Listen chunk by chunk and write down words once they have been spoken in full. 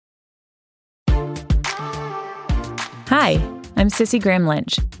Hi, I'm Sissy Graham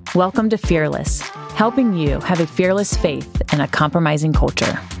Lynch. Welcome to Fearless, helping you have a fearless faith in a compromising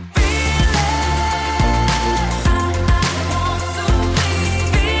culture.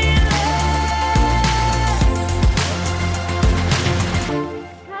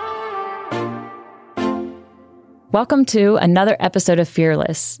 Welcome to another episode of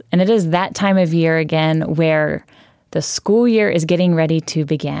Fearless, and it is that time of year again where the school year is getting ready to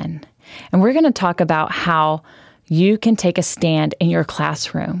begin. And we're going to talk about how you can take a stand in your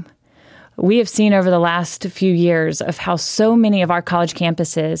classroom. We have seen over the last few years of how so many of our college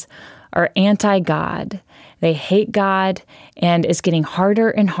campuses are anti-God. They hate God, and it's getting harder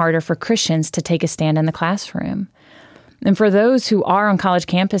and harder for Christians to take a stand in the classroom. And for those who are on college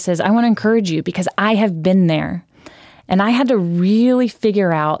campuses, I want to encourage you because I have been there. And I had to really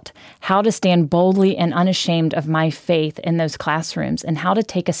figure out how to stand boldly and unashamed of my faith in those classrooms and how to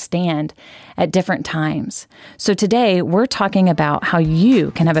take a stand at different times. So today, we're talking about how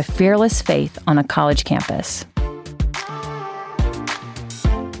you can have a fearless faith on a college campus.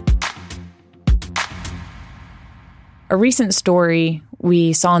 A recent story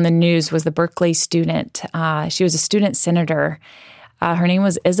we saw in the news was the Berkeley student. She was a student senator. Her name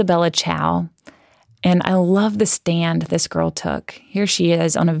was Isabella Chow. And I love the stand this girl took. Here she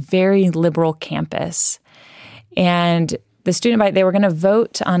is on a very liberal campus. And the student body, they were going to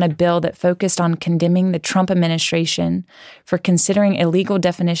vote on a bill that focused on condemning the Trump administration for considering a legal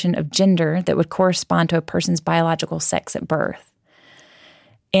definition of gender that would correspond to a person's biological sex at birth.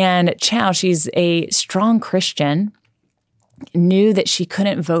 And Chow, she's a strong Christian, knew that she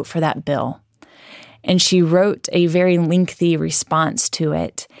couldn't vote for that bill. And she wrote a very lengthy response to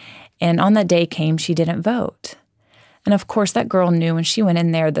it. And on that day came, she didn't vote. And of course, that girl knew when she went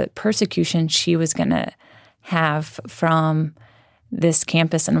in there the persecution she was going to have from this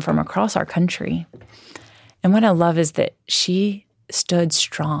campus and from across our country. And what I love is that she stood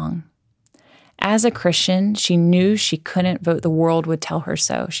strong. As a Christian, she knew she couldn't vote. The world would tell her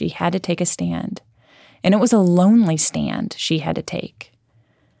so. She had to take a stand. And it was a lonely stand she had to take.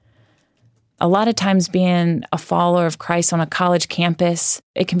 A lot of times being a follower of Christ on a college campus,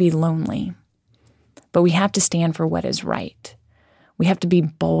 it can be lonely. But we have to stand for what is right. We have to be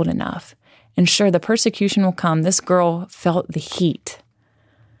bold enough. And sure, the persecution will come. This girl felt the heat.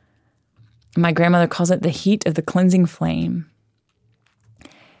 My grandmother calls it the heat of the cleansing flame.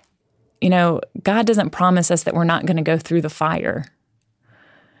 You know, God doesn't promise us that we're not going to go through the fire.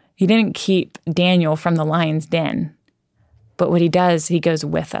 He didn't keep Daniel from the lion's den. But what he does, he goes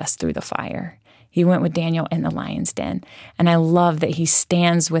with us through the fire. He went with Daniel in the lion's den. And I love that he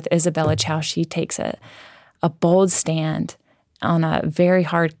stands with Isabella Chow. She takes a bold stand on a very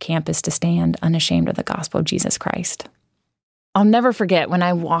hard campus to stand unashamed of the gospel of Jesus Christ. I'll never forget when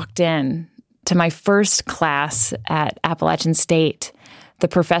I walked in to my first class at Appalachian State, the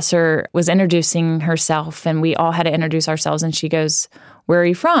professor was introducing herself, and we all had to introduce ourselves, and she goes, "Where are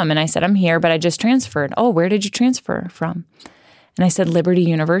you from?" And I said, "I'm here, but I just transferred." "Oh, where did you transfer from?" And I said, "Liberty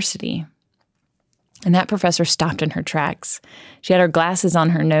University." And that professor stopped in her tracks. She had her glasses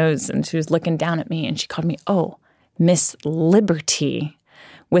on her nose, and she was looking down at me, and she called me, "Oh, Miss Liberty,"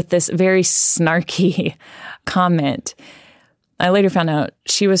 with this very snarky comment. I later found out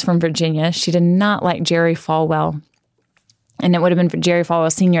she was from Virginia. She did not like Jerry Falwell, and it would have been Jerry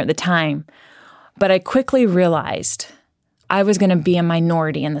Falwell Sr. at the time. But I quickly realized I was going to be a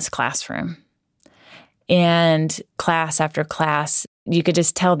minority in this classroom. And class after class, you could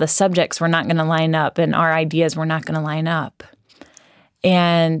just tell the subjects were not going to line up and our ideas were not going to line up.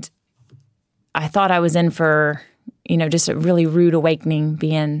 And I thought I was in for, just a really rude awakening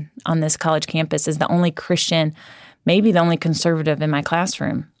being on this college campus as the only Christian, maybe the only conservative in my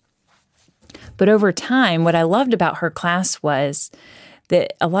classroom. But over time, what I loved about her class was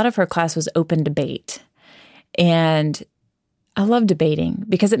that a lot of her class was open debate. And I love debating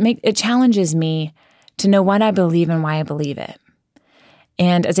because it challenges me to know what I believe and why I believe it.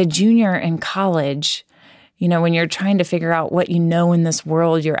 And as a junior in college, when you're trying to figure out what you know in this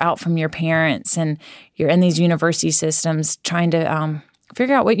world, you're out from your parents and you're in these university systems trying to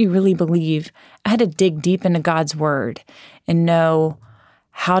figure out what you really believe. I had to dig deep into God's word and know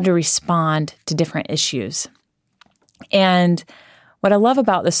how to respond to different issues. And what I love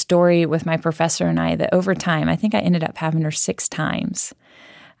about the story with my professor and I, that over time, I think I ended up having her 6 times.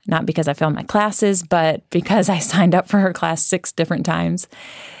 Not because I failed my classes, but because I signed up for her class 6 different times.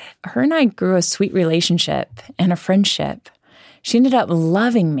 Her and I grew a sweet relationship and a friendship. She ended up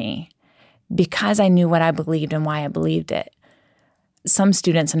loving me because I knew what I believed and why I believed it. Some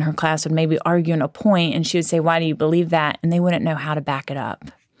students in her class would maybe argue on a point, and she would say, "Why do you believe that?" And they wouldn't know how to back it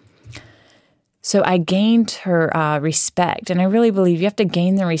up. So I gained her respect, and I really believe you have to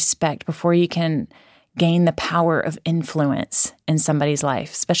gain the respect before you can gain the power of influence in somebody's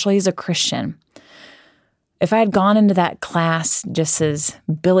life, especially as a Christian. If I had gone into that class just as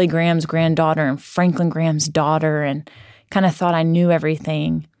Billy Graham's granddaughter and Franklin Graham's daughter and kind of thought I knew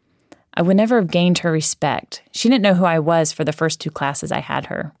everything, I would never have gained her respect. She didn't know who I was for the first 2 classes I had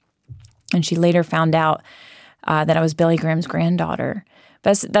her. And she later found out that I was Billy Graham's granddaughter.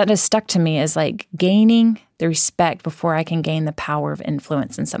 But that has stuck to me as like gaining the respect before I can gain the power of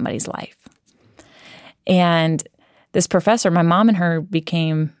influence in somebody's life. And this professor, my mom and her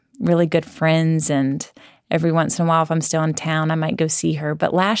became really good friends, and every once in a while, if I'm still in town, I might go see her.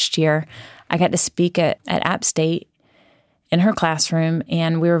 But last year, I got to speak at App State in her classroom,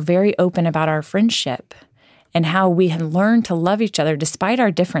 and we were very open about our friendship and how we had learned to love each other despite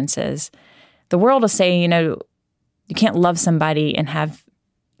our differences. The world will say, you can't love somebody and have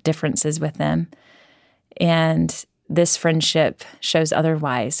differences with them. And this friendship shows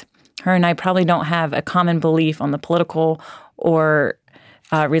otherwise. Her and I probably don't have a common belief on the political or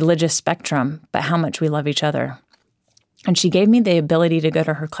religious spectrum, but how much we love each other. And she gave me the ability to go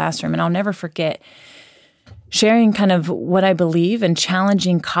to her classroom, and I'll never forget sharing kind of what I believe and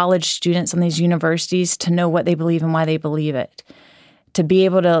challenging college students on these universities to know what they believe and why they believe it. To be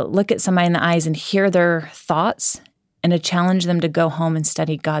able to look at somebody in the eyes and hear their thoughts and to challenge them to go home and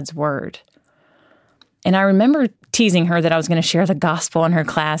study God's word. And I remember teasing her that I was going to share the gospel in her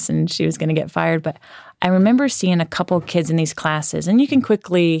class and she was going to get fired. But I remember seeing a couple of kids in these classes, and you can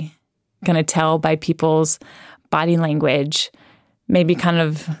quickly kind of tell by people's body language, maybe kind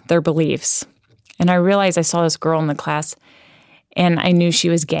of their beliefs. And I realized I saw this girl in the class, and I knew she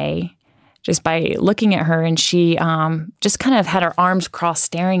was gay just by looking at her, and she just kind of had her arms crossed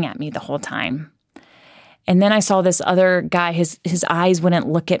staring at me the whole time. And then I saw this other guy, his eyes wouldn't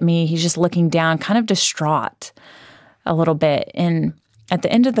look at me. He's just looking down, kind of distraught a little bit. And at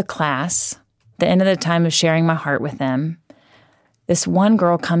the end of the class, the end of the time of sharing my heart with them, this one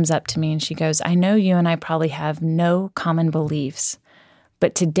girl comes up to me and she goes, I know you and I probably have no common beliefs,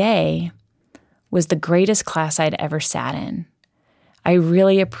 but today was the greatest class I'd ever sat in. I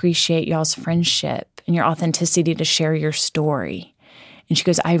really appreciate y'all's friendship and your authenticity to share your story. And she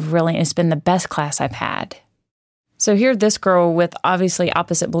goes, it's been the best class I've had. So here this girl with obviously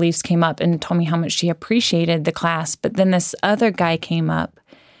opposite beliefs came up and told me how much she appreciated the class. But then this other guy came up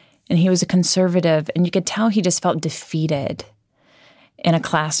and he was a conservative, and you could tell he just felt defeated in a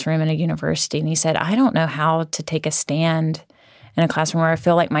classroom in a university. And he said, I don't know how to take a stand in a classroom where I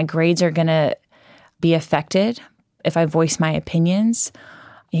feel like my grades are going to be affected if I voice my opinions.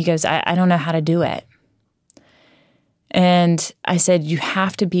 He goes, I don't know how to do it. And I said, you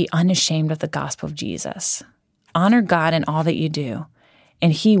have to be unashamed of the gospel of Jesus. Honor God in all that you do,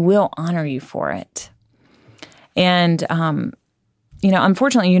 and he will honor you for it. And,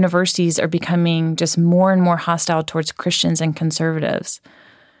 unfortunately, universities are becoming just more and more hostile towards Christians and conservatives.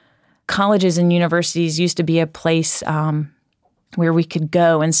 Colleges and universities used to be a place where we could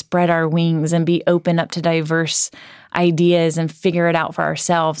go and spread our wings and be open up to diverse ideas and figure it out for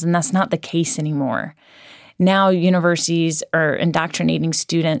ourselves, and that's not the case anymore. Now universities are indoctrinating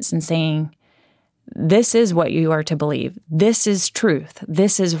students and saying, this is what you are to believe. This is truth.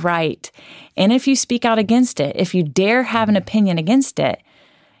 This is right. And if you speak out against it, if you dare have an opinion against it,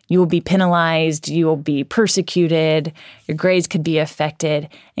 you will be penalized, you will be persecuted, your grades could be affected,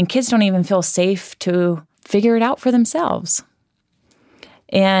 and kids don't even feel safe to figure it out for themselves.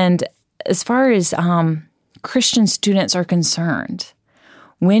 And as far as Christian students are concerned,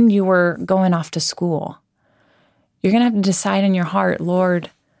 when you were going off to school, you're going to have to decide in your heart,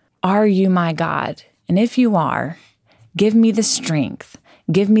 Lord, are you my God? And if you are, give me the strength,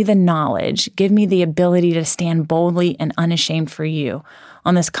 give me the knowledge, give me the ability to stand boldly and unashamed for you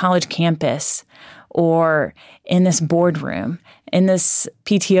on this college campus or in this boardroom, in this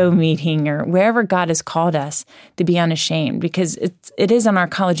PTO meeting, or wherever God has called us to be unashamed, because it is on our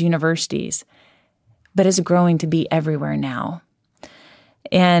college universities, but it's growing to be everywhere now.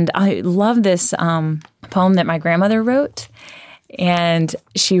 And I love this poem that my grandmother wrote. And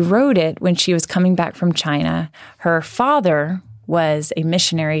she wrote it when she was coming back from China. Her father was a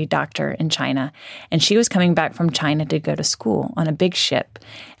missionary doctor in China, and she was coming back from China to go to school on a big ship.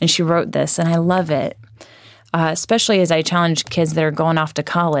 And she wrote this, and I love it, especially as I challenge kids that are going off to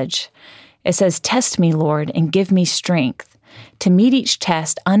college. It says, test me, Lord, and give me strength to meet each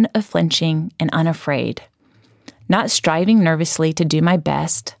test unflinching and unafraid, not striving nervously to do my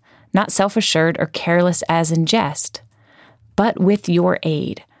best, not self-assured or careless as in jest, but with your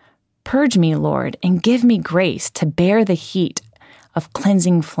aid. Purge me, Lord, and give me grace to bear the heat of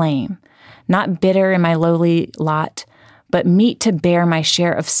cleansing flame, not bitter in my lowly lot, but meet to bear my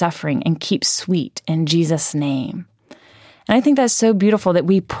share of suffering and keep sweet in Jesus' name. And I think that's so beautiful that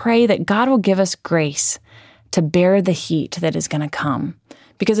we pray that God will give us grace to bear the heat that is going to come.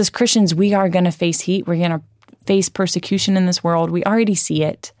 Because as Christians, we are going to face heat. We're going to face persecution in this world. We already see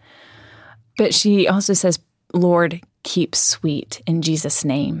it. But she also says, Lord, keep sweet in Jesus'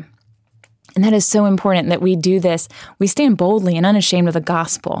 name. And that is so important that we do this. We stand boldly and unashamed of the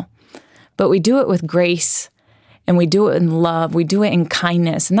gospel, but we do it with grace and we do it in love. We do it in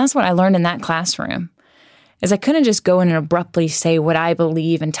kindness. And that's what I learned in that classroom, is I couldn't just go in and abruptly say what I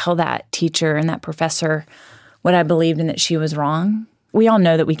believe and tell that teacher and that professor what I believed and that she was wrong. We all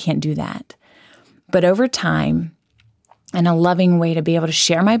know that we can't do that. But over time, in a loving way to be able to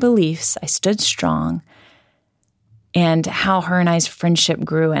share my beliefs, I stood strong, and how her and I's friendship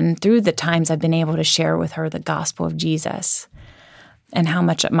grew. And through the times I've been able to share with her the gospel of Jesus and how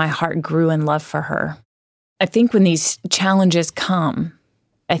much my heart grew in love for her. I think when these challenges come,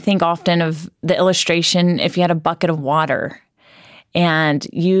 I think often of the illustration, if you had a bucket of water and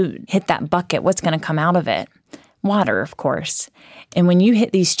you hit that bucket, what's going to come out of it? Water, of course. And when you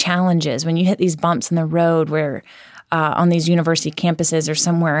hit these challenges, when you hit these bumps in the road where on these university campuses or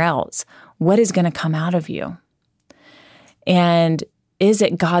somewhere else, what is going to come out of you? And is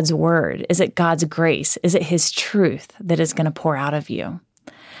it God's word? Is it God's grace? Is it his truth that is going to pour out of you?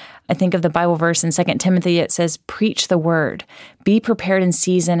 I think of the Bible verse in 2 Timothy. It says, preach the word, be prepared in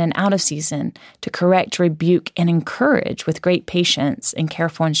season and out of season to correct, rebuke, and encourage with great patience and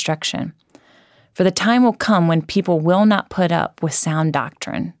careful instruction. For the time will come when people will not put up with sound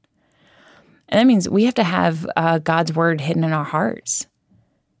doctrine. And that means we have to have God's word hidden in our hearts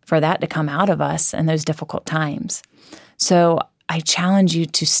for that to come out of us in those difficult times. So I challenge you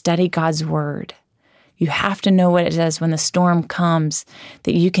to study God's word. You have to know what it does when the storm comes,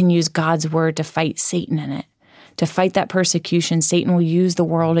 that you can use God's word to fight Satan in it, to fight that persecution. Satan will use the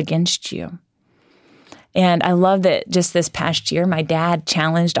world against you. And I love that just this past year, my dad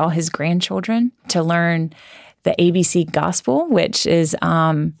challenged all his grandchildren to learn the ABC Gospel, which is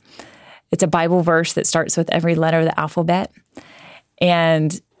it's a Bible verse that starts with every letter of the alphabet.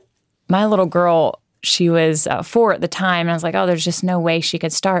 And my little girl, she was 4 at the time, and I was like, oh, there's just no way she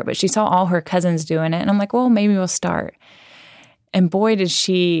could start. But she saw all her cousins doing it, and I'm like, well, maybe we'll start. And boy, did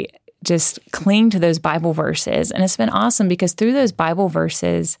she just cling to those Bible verses. And it's been awesome because through those Bible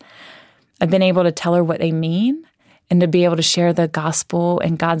verses, I've been able to tell her what they mean and to be able to share the gospel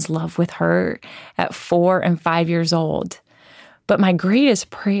and God's love with her at 4 and 5 years old. But my greatest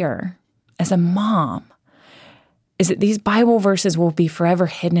prayer as a mom is that these Bible verses will be forever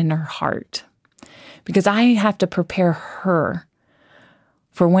hidden in her heart, because I have to prepare her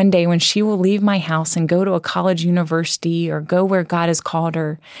for one day when she will leave my house and go to a college, university, or go where God has called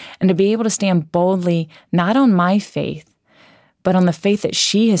her, and to be able to stand boldly, not on my faith, but on the faith that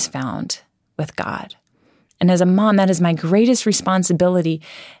she has found with God. And as a mom, that is my greatest responsibility,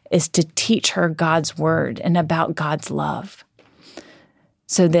 is to teach her God's word and about God's love,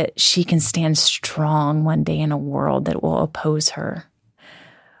 so that she can stand strong one day in a world that will oppose her.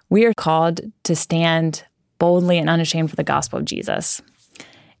 We are called to stand boldly and unashamed for the gospel of Jesus.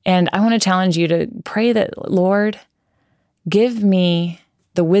 And I want to challenge you to pray that, Lord, give me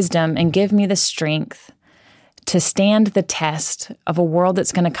the wisdom and give me the strength to stand the test of a world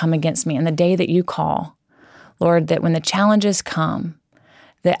that's going to come against me. And the day that you call, Lord, that when the challenges come,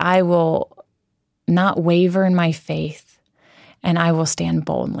 that I will not waver in my faith and I will stand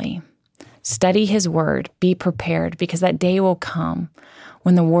boldly. Study his word, be prepared, because that day will come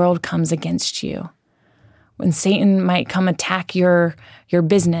when the world comes against you, when Satan might come attack your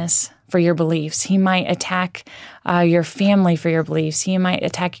business for your beliefs. He might attack your family for your beliefs. He might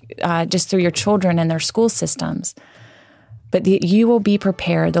attack just through your children and their school systems. But you will be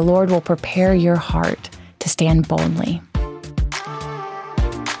prepared. The Lord will prepare your heart to stand boldly.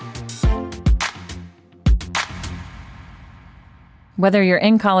 Whether you're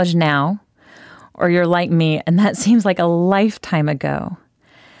in college now or you're like me, and that seems like a lifetime ago,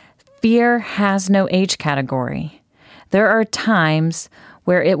 fear has no age category. There are times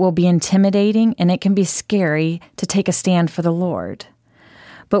where it will be intimidating and it can be scary to take a stand for the Lord.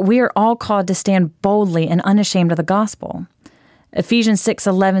 But we are all called to stand boldly and unashamed of the gospel. Ephesians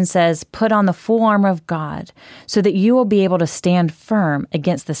 6:11 says, "Put on the full armor of God so that you will be able to stand firm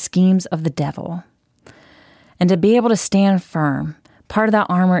against the schemes of the devil." And to be able to stand firm, part of that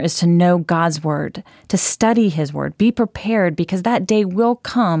armor is to know God's word, to study his word. Be prepared, because that day will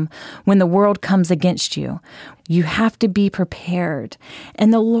come when the world comes against you. You have to be prepared,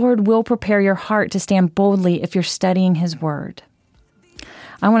 and the Lord will prepare your heart to stand boldly if you're studying his word.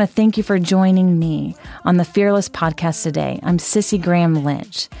 I want to thank you for joining me on the Fearless Podcast today. I'm Sissy Graham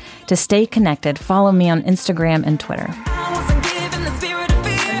Lynch. To stay connected, follow me on Instagram and Twitter.